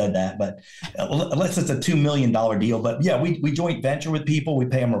shouldn't have said that, but unless it's a $2 million deal. But yeah, we joint venture with people. We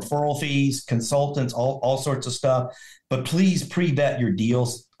pay them referral fees, consultants, all sorts of stuff. But please pre-vet your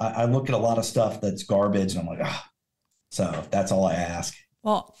deals. I look at a lot of stuff that's garbage and I'm like, so that's all I ask.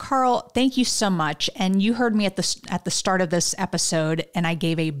 Well, Karl, thank you so much. And you heard me at the start of this episode, and I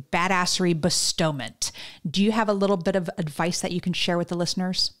gave a badassery bestowment. Do you have a little bit of advice that you can share with the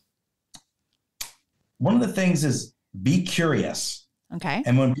listeners? One of the things is be curious. Okay.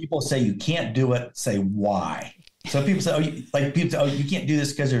 And when people say you can't do it, say why. So people say, you can't do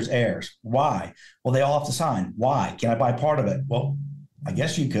this because there's heirs. Why? Well, they all have to sign. Why? Can I buy part of it? Well, I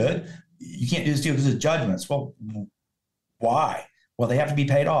guess you could. You can't do this deal because of judgments. Well, why? Well, they have to be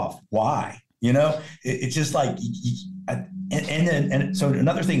paid off. Why? It's just like, and so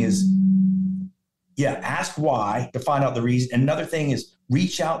another thing is, ask why to find out the reason. And another thing is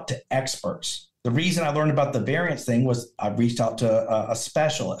reach out to experts. The reason I learned about the variance thing was I reached out to a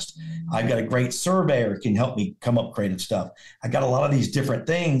specialist. I've got a great surveyor who can help me come up with creative stuff. I got a lot of these different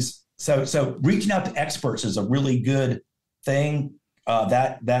things. So reaching out to experts is a really good thing.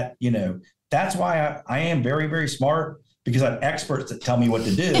 That's why I am very, very smart. Because I have experts that tell me what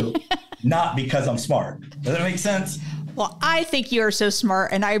to do, not because I'm smart. Does that make sense? Well, I think you are so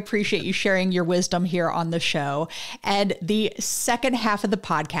smart, and I appreciate you sharing your wisdom here on the show. And the second half of the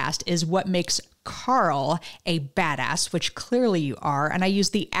podcast is what makes Karl a badass, which clearly you are. And I use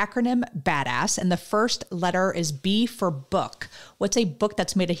the acronym BADASS, and the first letter is B for book. What's a book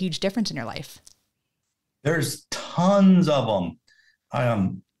that's made a huge difference in your life? There's tons of them.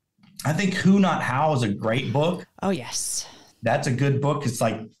 I think Who Not How is a great book. Oh, yes. That's a good book. It's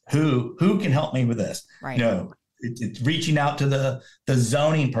like, who can help me with this? Right. It's reaching out to the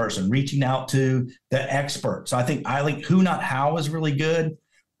zoning person, reaching out to the expert. So I like Who Not How is really good.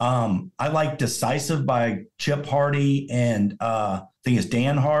 I like Decisive by Chip Hardy and I think it's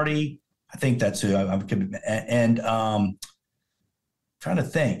Dan Hardy. I think that's who trying to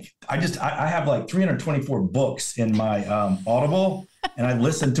think. I have like 324 books in my Audible. And I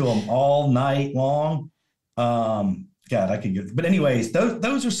listened to them all night long. God, I could get. But anyways,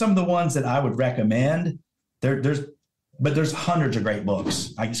 those are some of the ones that I would recommend. There's hundreds of great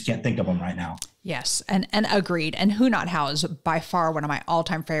books. I just can't think of them right now. Yes, and agreed. And Who Not How is by far one of my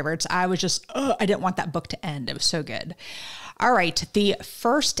all-time favorites. I was just, I didn't want that book to end. It was so good. All right, the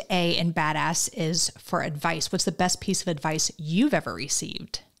first A in badass is for advice. What's the best piece of advice you've ever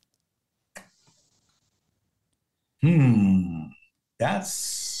received? I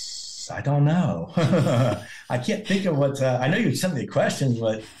don't know. I can't think of what, I know you sent me questions,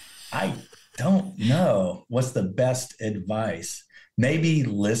 but I don't know what's the best advice. Maybe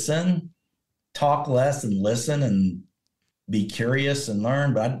listen, talk less and listen and be curious and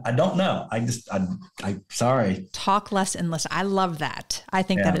learn, but I don't know. I'm sorry. Talk less and listen. I love that. I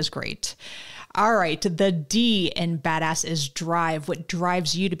think that is great. All right. The D in badass is drive. What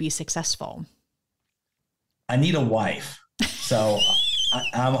drives you to be successful? I need a wife. So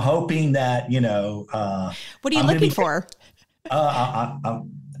I'm hoping that, what are you looking for?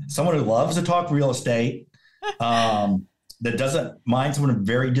 I'm someone who loves to talk real estate, that doesn't mind someone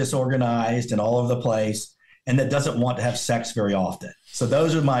very disorganized and all over the place, and that doesn't want to have sex very often. So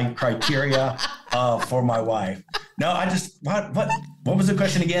those are my criteria for my wife. No, what was the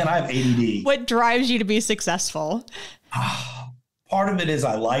question again? I have ADD. What drives you to be successful? Part of it is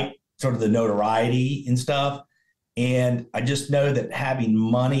I like sort of the notoriety and stuff. And I just know that having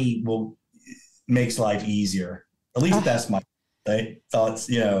money makes life easier. At least that's my They thought,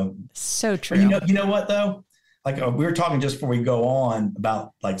 so true. You know what though? Like we were talking just before we go on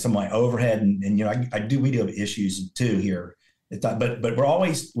about like some of my overhead and we do have issues too here. It's not, but we're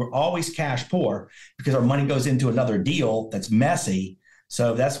always cash poor because our money goes into another deal that's messy.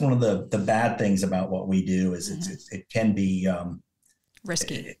 So that's one of the bad things about what we do is it can be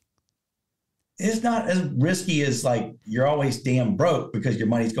risky. It's not as risky as like you're always damn broke because your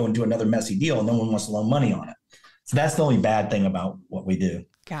money's going to another messy deal and no one wants to loan money on it. So that's the only bad thing about what we do.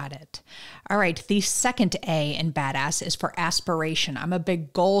 Got it. All right. The second A in badass is for aspiration. I'm a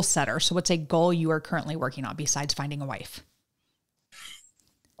big goal setter. So what's a goal you are currently working on besides finding a wife?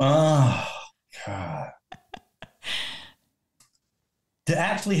 Oh, God. To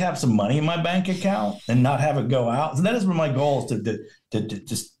actually have some money in my bank account and not have it go out. So that is one of my goals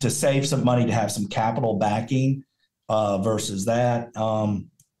to save some money, to have some capital backing versus that.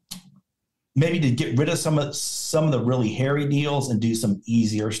 Maybe to get rid of some of the really hairy deals and do some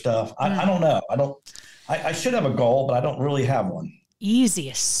easier stuff. I don't know. I should have a goal, but I don't really have one. Easy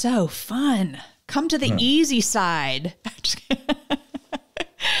is so fun. Come to the easy side.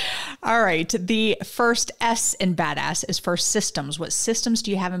 All right. The first S in badass is for systems. What systems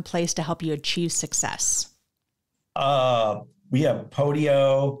do you have in place to help you achieve success? We have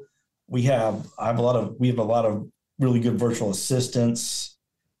Podio. We have a lot of really good virtual assistants.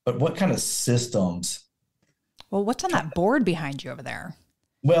 But what kind of systems? Well, what's on that board behind you over there?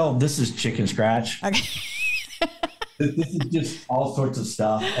 Well, this is chicken scratch. Okay. This is just all sorts of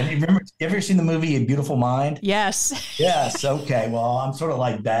stuff. Have you ever seen the movie A Beautiful Mind? Yes. Yes. Okay. Well, I'm sort of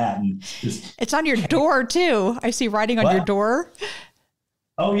like that. And it's on your door too. I see writing on your door.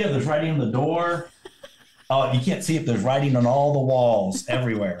 Oh yeah, there's writing on the door. Oh, you can't see it. There's writing on all the walls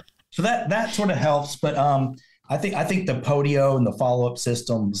everywhere. So that sort of helps. But I think the Podio and the follow-up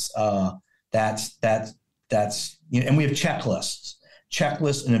systems, that's and we have checklists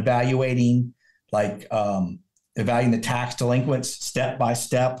and evaluating evaluating the tax delinquents step by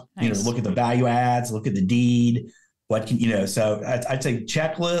step. Nice. Look at the value adds, look at the deed. So I'd say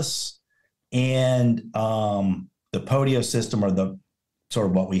checklists and the Podio system are the sort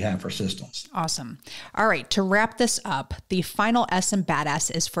of what we have for systems. Awesome. All right. To wrap this up, the final S in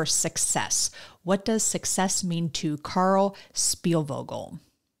badass is for success. What does success mean to Karl Spielvogel?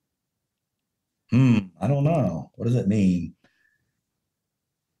 I don't know. What does it mean?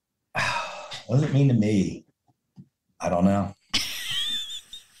 What does it mean to me? I don't know.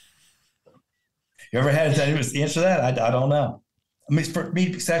 You ever had to answer that? I don't know. I mean, for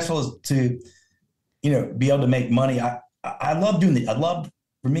me, successful is to, be able to make money. I love doing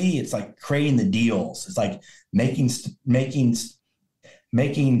for me, it's like creating the deals. It's like making shinola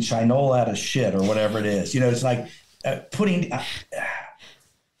out of shit or whatever it is. It's like putting, I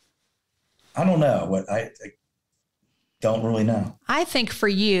don't know what I don't really know. I think for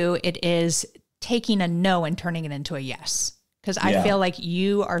you, it is taking a no and turning it into a yes. Because I feel like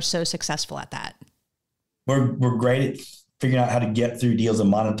you are so successful at that. We're great at figuring out how to get through deals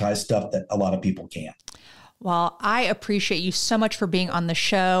and monetize stuff that a lot of people can't. Well, I appreciate you so much for being on the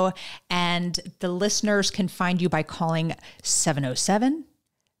show, and the listeners can find you by calling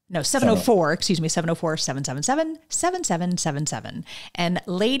 704-777-7777. And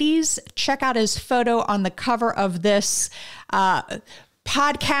ladies, check out his photo on the cover of this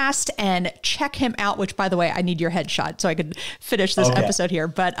podcast and check him out, which, by the way, I need your headshot so I could finish this episode here.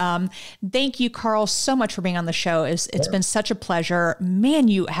 But thank you, Karl, so much for being on the show. It's been such a pleasure. Man,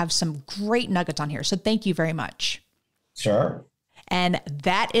 you have some great nuggets on here. So thank you very much. Sure. And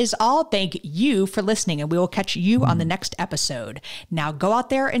that is all. Thank you for listening, and we will catch you on the next episode. Now go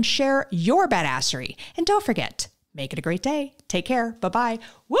out there and share your badassery. And don't forget, make it a great day. Take care. Bye-bye.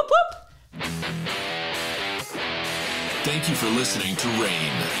 Whoop, whoop. Thank you for listening to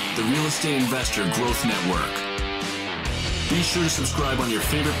RAIN, the Real Estate Investor Growth Network. Be sure to subscribe on your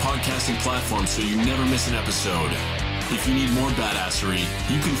favorite podcasting platform so you never miss an episode. If you need more badassery,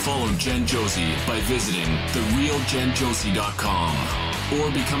 you can follow Jen Josie by visiting therealjenjosie.com or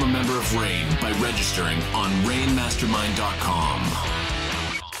become a member of RAIN by registering on rainmastermind.com.